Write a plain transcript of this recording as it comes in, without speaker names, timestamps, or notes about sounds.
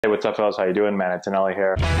Hey, what's up, fellas? How you doing? Man, it's Anelli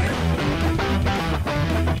here.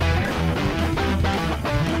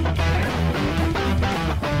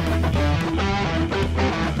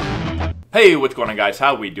 Hey, what's going on, guys?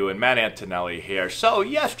 How we doing? Matt Antonelli here. So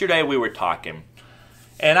yesterday we were talking,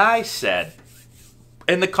 and I said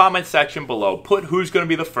in the comment section below, put who's going to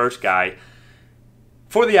be the first guy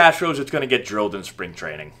for the Astros that's going to get drilled in spring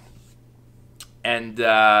training. And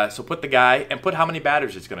so put the guy and put how many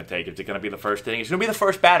batters it's going to take. Is it going to be the first inning? It's going to be the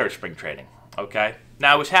first batter at spring training. Okay?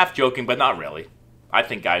 Now, I was half joking, but not really. I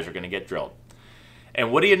think guys are going to get drilled.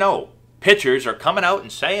 And what do you know? Pitchers are coming out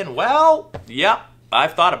and saying, well, yep,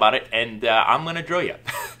 I've thought about it, and I'm going to drill you.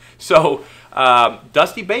 So,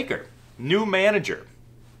 Dusty Baker, new manager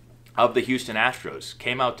of the Houston Astros,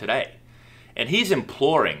 came out today. And he's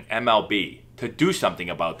imploring MLB to do something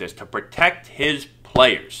about this, to protect his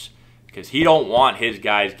players. Because he don't want his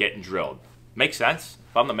guys getting drilled. Makes sense.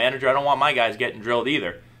 If I'm the manager, I don't want my guys getting drilled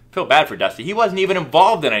either. Feel bad for Dusty. He wasn't even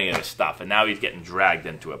involved in any of this stuff, and now he's getting dragged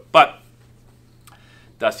into it. But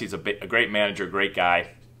Dusty's a great manager, great guy,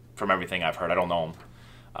 from everything I've heard. I don't know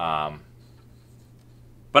him.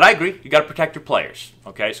 But I agree. You got to protect your players.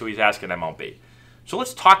 Okay, so he's asking MLB. So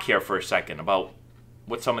let's talk here for a second about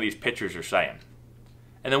what some of these pitchers are saying.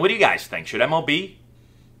 And then what do you guys think? Should MLB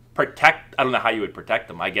protect? I don't know how you would protect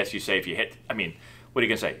them. I guess you say if you hit, I mean, what are you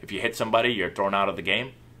going to say? If you hit somebody, you're thrown out of the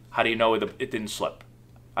game? How do you know it didn't slip?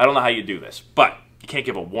 I don't know how you do this, but you can't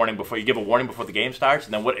give a warning before you give a warning before the game starts.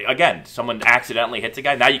 And then what? Again, someone accidentally hits a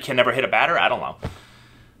guy. Now you can never hit a batter? I don't know.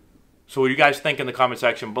 So what do you guys think in the comment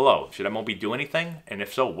section below? Should MLB do anything? And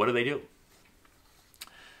if so, what do they do?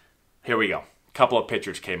 Here we go. A couple of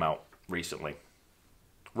pitchers came out recently.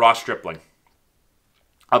 Ross Stripling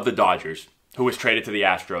of the Dodgers, who was traded to the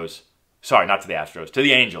Astros. Sorry, not to the Astros, to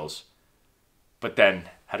the Angels. But then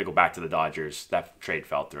had to go back to the Dodgers. That trade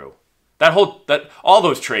fell through. All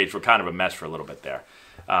those trades were kind of a mess for a little bit there.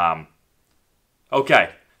 Okay,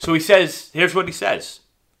 so he says, here's what he says.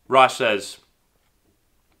 Ross says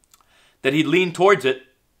that he'd lean towards it,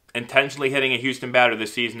 intentionally hitting a Houston batter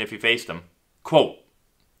this season if he faced him. Quote,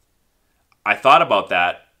 I thought about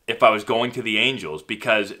that if I was going to the Angels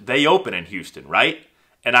because they open in Houston, right?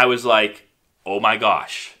 And I was like, oh my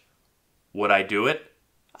gosh, would I do it?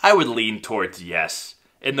 I would lean towards yes.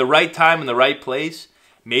 In the right time, in the right place,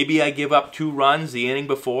 maybe I give up 2 runs the inning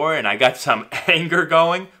before and I got some anger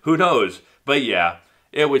going. Who knows? But yeah,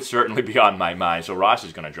 it would certainly be on my mind. So Ross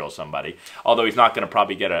is going to drill somebody. Although he's not going to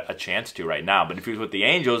probably get a chance to right now. But if he was with the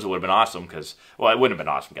Angels, it would have been awesome because, well, it wouldn't have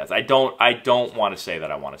been awesome, guys. I don't want to say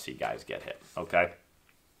that I want to see guys get hit, okay?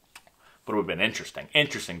 But it would have been interesting.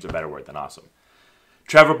 Interesting's a better word than awesome.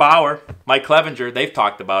 Trevor Bauer, Mike Clevenger, they've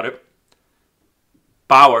talked about it.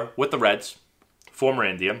 Bauer with the Reds, former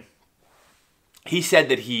Indian. He said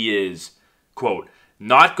that he is, quote,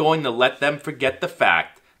 not going to let them forget the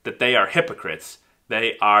fact that they are hypocrites.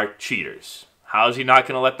 They are cheaters. How is he not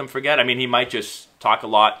going to let them forget? I mean, he might just talk a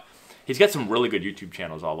lot. He's got some really good YouTube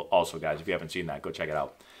channels also, guys. If you haven't seen that, go check it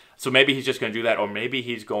out. So maybe he's just going to do that, or maybe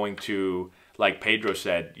he's going to, like Pedro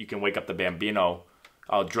said, you can wake up the Bambino,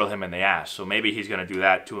 I'll drill him in the ass. So maybe he's going to do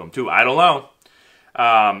that to him too. I don't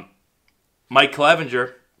know. Mike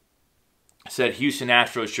Clevenger said Houston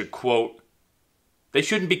Astros should, quote, they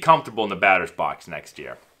shouldn't be comfortable in the batter's box next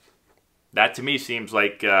year. That to me seems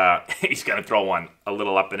like he's going to throw one a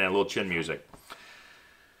little up and in, a little chin music.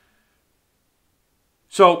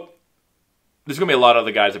 So there's going to be a lot of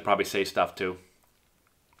other guys that probably say stuff too.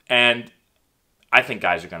 And I think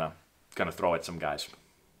guys are going to throw at some guys.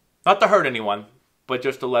 Not to hurt anyone, but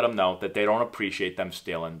just to let them know that they don't appreciate them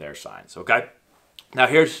stealing their signs, okay? Now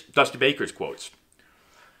here's Dusty Baker's quotes.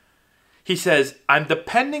 He says, I'm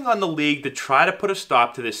depending on the league to try to put a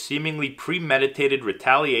stop to this seemingly premeditated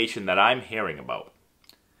retaliation that I'm hearing about.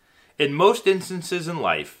 In most instances in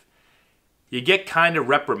life, you get kind of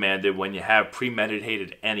reprimanded when you have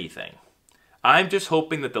premeditated anything. I'm just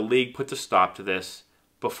hoping that the league puts a stop to this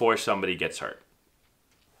before somebody gets hurt.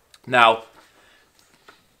 Now,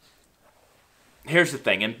 here's the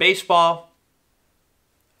thing. In baseball,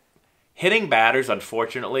 hitting batters,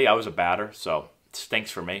 unfortunately, I was a batter, so it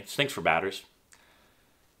stinks for me. It stinks for batters.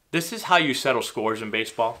 This is how you settle scores in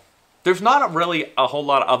baseball. There's not really a whole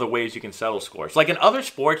lot of other ways you can settle scores. Like in other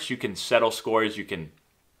sports, you can settle scores. You can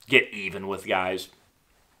get even with guys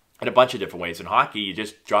in a bunch of different ways. In hockey, you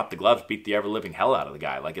just drop the gloves, beat the ever-living hell out of the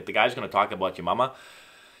guy. Like if the guy's going to talk about your mama,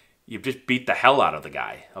 you just beat the hell out of the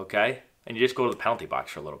guy, okay? And you just go to the penalty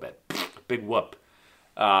box for a little bit. Big whoop.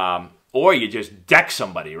 Or you just deck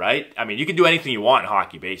somebody, right? I mean, you can do anything you want in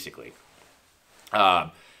hockey, basically.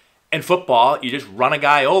 In football, you just run a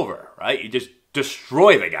guy over, right? You just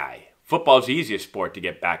destroy the guy Football's the easiest sport to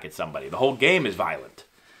get back at somebody. The whole game is violent.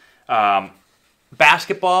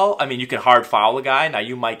 Basketball, I mean, you can hard foul a guy. Now,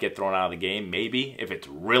 you might get thrown out of the game, maybe, if it's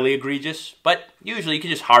really egregious. But usually you can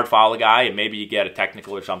just hard foul a guy, and maybe you get a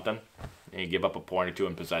technical or something, and you give up a point or two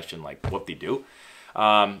in possession, like whoop-de-doo.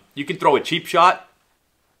 You can throw a cheap shot.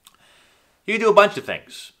 You can do a bunch of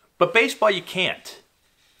things. But baseball, you can't.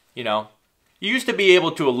 You know, you used to be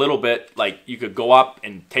able to a little bit, like you could go up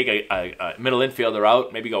and take a middle infielder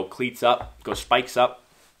out, maybe go cleats up, go spikes up.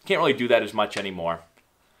 Can't really do that as much anymore.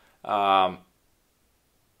 You know,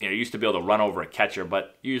 you used to be able to run over a catcher,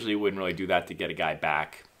 but usually you wouldn't really do that to get a guy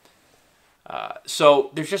back.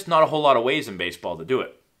 So there's just not a whole lot of ways in baseball to do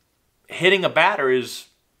it. Hitting a batter is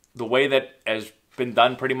the way that has been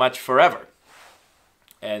done pretty much forever.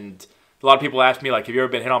 And a lot of people ask me, like, have you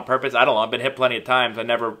ever been hit on purpose? I don't know. I've been hit plenty of times. I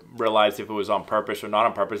never realized if it was on purpose or not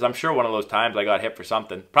on purpose. I'm sure one of those times I got hit for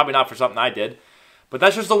something. Probably not for something I did. But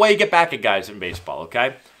that's just the way you get back at guys in baseball,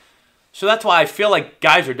 okay? So that's why I feel like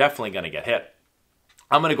guys are definitely going to get hit.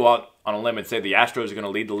 I'm going to go out on a limb and say the Astros are going to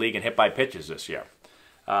lead the league in hit by pitches this year.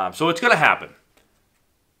 So it's going to happen.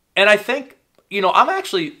 And I think, you know, I'm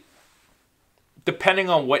actually, depending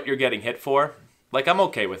on what you're getting hit for, like, I'm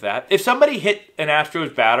okay with that. If somebody hit an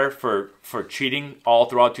Astros batter for cheating all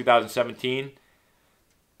throughout 2017,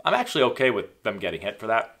 I'm actually okay with them getting hit for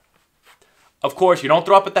that. Of course, you don't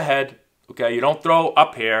throw up at the head, okay? You don't throw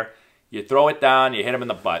up here. You throw it down, you hit him in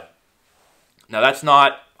the butt. Now, that's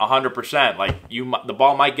not 100%. Like, the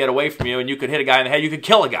ball might get away from you, and you could hit a guy in the head. You could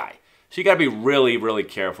kill a guy. So you got to be really, really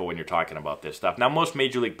careful when you're talking about this stuff. Now, most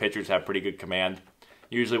Major League pitchers have pretty good command.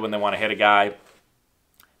 Usually when they want to hit a guy,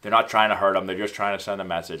 they're not trying to hurt him. They're just trying to send a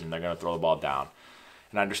message, and they're going to throw the ball down.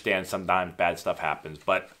 And I understand sometimes bad stuff happens,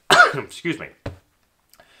 but, excuse me.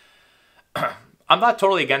 I'm not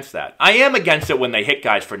totally against that. I am against it when they hit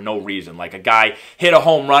guys for no reason. Like a guy hit a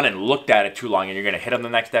home run and looked at it too long, and you're going to hit him the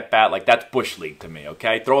next at bat. Like, that's Bush League to me,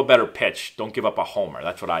 okay? Throw a better pitch. Don't give up a homer.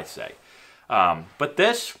 That's what I say. But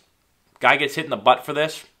this, guy gets hit in the butt for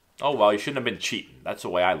this, oh, well, you shouldn't have been cheating. That's the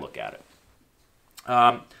way I look at it.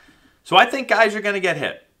 So I think guys are going to get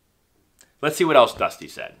hit. Let's see what else Dusty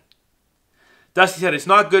said. Dusty said, it's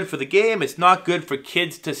not good for the game. It's not good for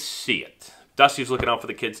kids to see it. Dusty's looking out for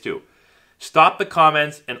the kids, too. Stop the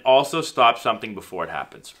comments and also stop something before it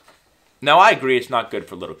happens. Now, I agree it's not good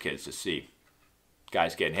for little kids to see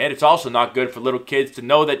guys getting hit. It's also not good for little kids to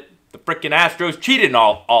know that the frickin' Astros cheated in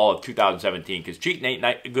all of 2017, because cheating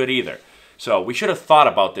ain't good either. So we should have thought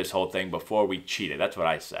about this whole thing before we cheated. That's what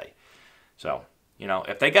I say. So, you know,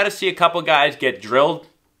 if they got to see a couple guys get drilled,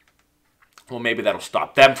 well, maybe that'll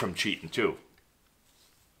stop them from cheating too.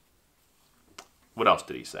 What else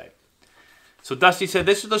did he say? So Dusty said,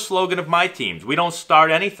 this is the slogan of my teams. We don't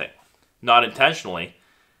start anything. Not intentionally.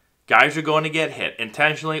 Guys are going to get hit,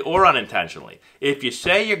 intentionally or unintentionally. If you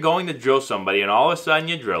say you're going to drill somebody and all of a sudden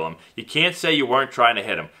you drill them, you can't say you weren't trying to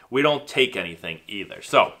hit them. We don't take anything either.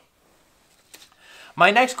 So,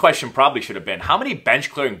 my next question probably should have been, how many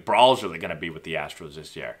bench clearing brawls are there going to be with the Astros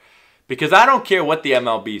this year? Because I don't care what the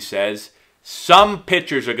MLB says. Some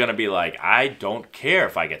pitchers are going to be like, I don't care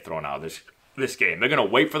if I get thrown out of this game. They're going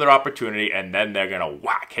to wait for their opportunity, and then they're going to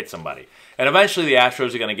hit somebody. And eventually the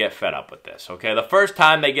Astros are going to get fed up with this, okay? The first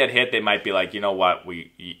time they get hit, they might be like, you know what,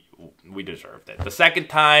 we deserved it. The second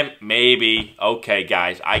time, maybe, okay,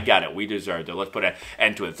 guys, I got it. We deserved it. Let's put an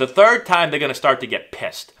end to it. The third time, they're going to start to get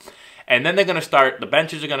pissed. And then they're going to start, the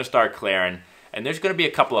benches are going to start clearing, and there's going to be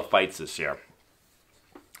a couple of fights this year.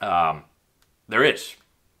 There is.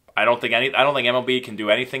 I don't think MLB can do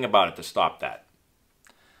anything about it to stop that.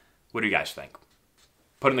 What do you guys think?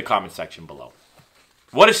 Put in the comment section below.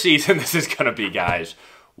 What a season this is going to be, guys.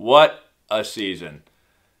 What a season.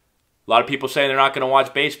 A lot of people saying they're not going to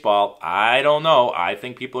watch baseball. I don't know. I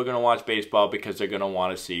think people are going to watch baseball because they're going to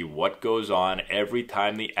want to see what goes on every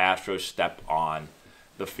time the Astros step on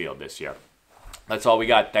the field this year. That's all we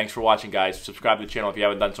got. Thanks for watching, guys. Subscribe to the channel if you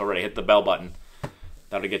haven't done so already. Hit the bell button.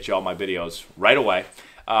 That'll get you all my videos right away.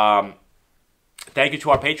 Thank you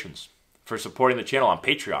to our patrons for supporting the channel on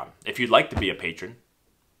Patreon. If you'd like to be a patron,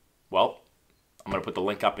 well, I'm going to put the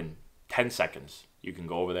link up in 10 seconds. You can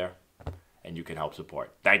go over there and you can help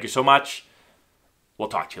support. Thank you so much. We'll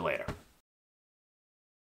talk to you later.